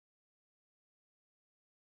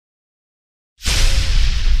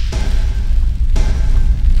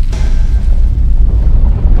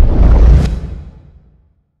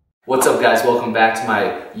What's up guys, welcome back to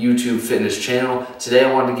my YouTube fitness channel. Today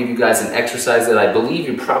I wanted to give you guys an exercise that I believe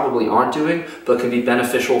you probably aren't doing, but can be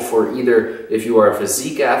beneficial for either if you are a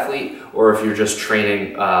physique athlete or if you're just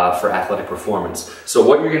training for athletic performance. So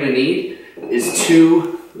what you're gonna need is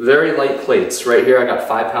two very light plates. Right here I got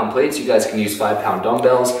 5-pound plates. You guys can use 5-pound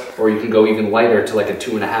dumbbells, or you can go even lighter to like a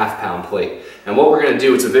 2.5-pound plate. And what we're gonna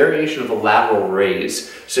do, it's a variation of a lateral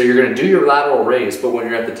raise. So you're gonna do your lateral raise, but when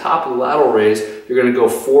you're at the top of the lateral raise, you're gonna go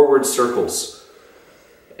forward circles.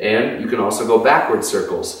 And you can also go backward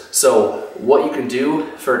circles. So what you can do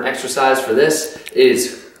for an exercise for this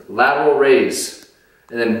is lateral raise,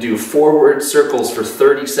 and then do forward circles for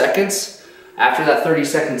 30 seconds. After that 30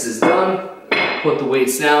 seconds is done, put the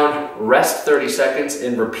weights down, rest 30 seconds,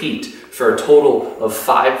 and repeat for a total of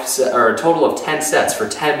 10 sets for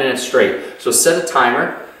 10 minutes straight. So set a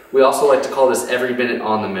timer. We also like to call this every minute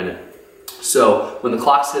on the minute. So when the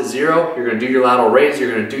clock says 0, you're gonna do your lateral raise,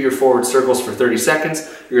 you're gonna do your forward circles for 30 seconds,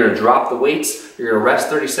 you're gonna drop the weights, you're gonna rest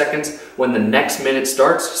 30 seconds. When the next minute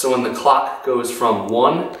starts, so when the clock goes from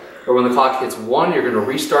 1, or when the clock hits 1, you're gonna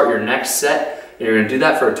restart your next set, and you're gonna do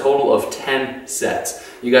that for a total of 10 sets.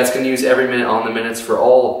 You guys can use every minute on the minutes for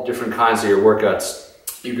all different kinds of your workouts.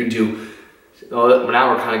 You can do, well,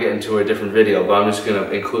 now we're kind of getting to a different video, but I'm just gonna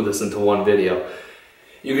include this into one video.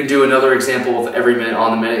 You can do another example of every minute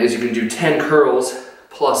on the minute is you can do 10 curls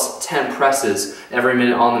plus 10 presses every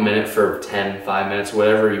minute on the minute for 10, 5 minutes,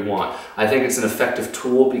 whatever you want. I think it's an effective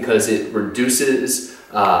tool because it reduces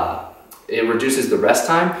the rest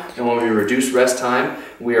time, and when we reduce rest time,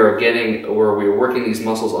 we are working these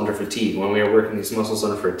muscles under fatigue. When we are working these muscles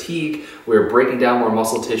under fatigue, we are breaking down more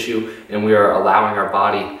muscle tissue, and we are allowing our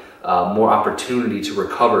body more opportunity to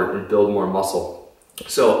recover and build more muscle.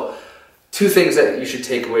 So, two things that you should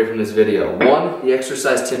take away from this video. One, the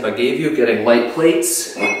exercise tip I gave you, getting light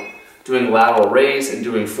plates, doing lateral raise, and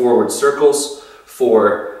doing forward circles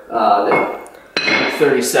for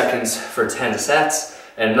 30 seconds for 10 sets.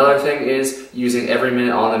 And another thing is using every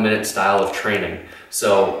minute on the minute style of training.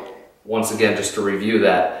 So once again, just to review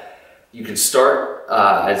that, you can start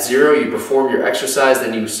at 0, you perform your exercise,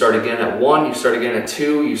 then you start again at 1, you start again at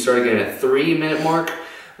 2, you start again at 3-minute mark,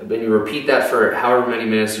 and then you repeat that for however many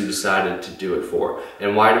minutes you decided to do it for.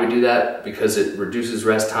 And why do we do that? Because it reduces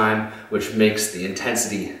rest time, which makes the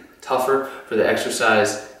intensity tougher for the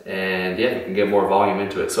exercise, and yeah, you can get more volume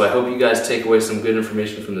into it. So I hope you guys take away some good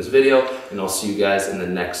information from this video, and I'll see you guys in the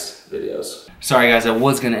next videos. Sorry guys, I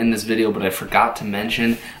was gonna end this video, but I forgot to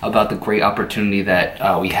mention about the great opportunity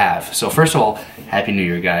that we have. So first of all, Happy New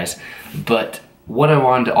Year guys. But what I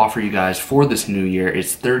wanted to offer you guys for this new year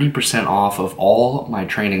is 30% off of all my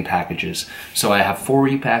training packages. So I have a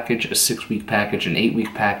 4-week package, a 6-week package, an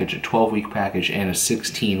 8-week package, a 12-week package, and a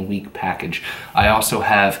 16-week package. I also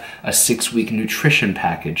have a 6-week nutrition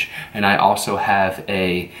package, and I also have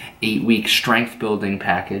a 8-week strength building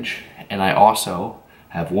package, and I also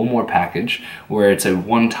have one more package where it's a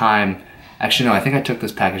one-time, actually no, I think I took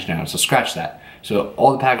this package down, so scratch that. So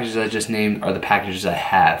all the packages I just named are the packages I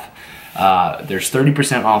have. There's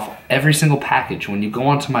 30% off every single package. When you go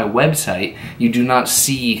onto my website, you do not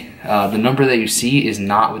see, the number that you see is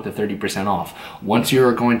not with the 30% off. Once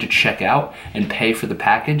you're going to check out and pay for the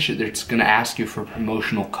package, it's going to ask you for a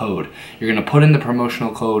promotional code. You're going to put in the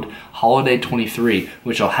promotional code HOLIDAY23,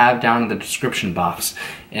 which I'll have down in the description box,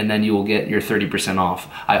 and then you will get your 30% off.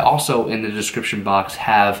 I also, in the description box,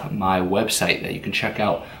 have my website that you can check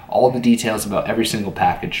out all the details about every single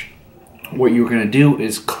package. What you're going to do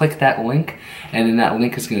is click that link, and then that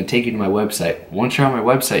link is going to take you to my website. Once you're on my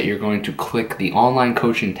website, you're going to click the online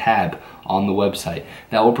coaching tab on the website.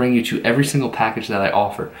 That will bring you to every single package that I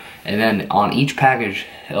offer. And then on each package,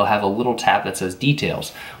 it'll have a little tab that says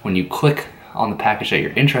details. When you click on the package that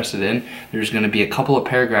you're interested in, there's going to be a couple of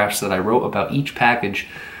paragraphs that I wrote about each package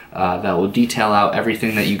that will detail out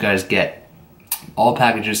everything that you guys get. All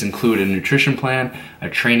packages include a nutrition plan, a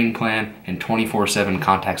training plan, and 24/7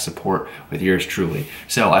 contact support with yours truly.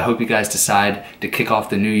 So I hope you guys decide to kick off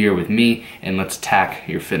the new year with me, and let's attack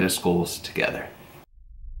your fitness goals together.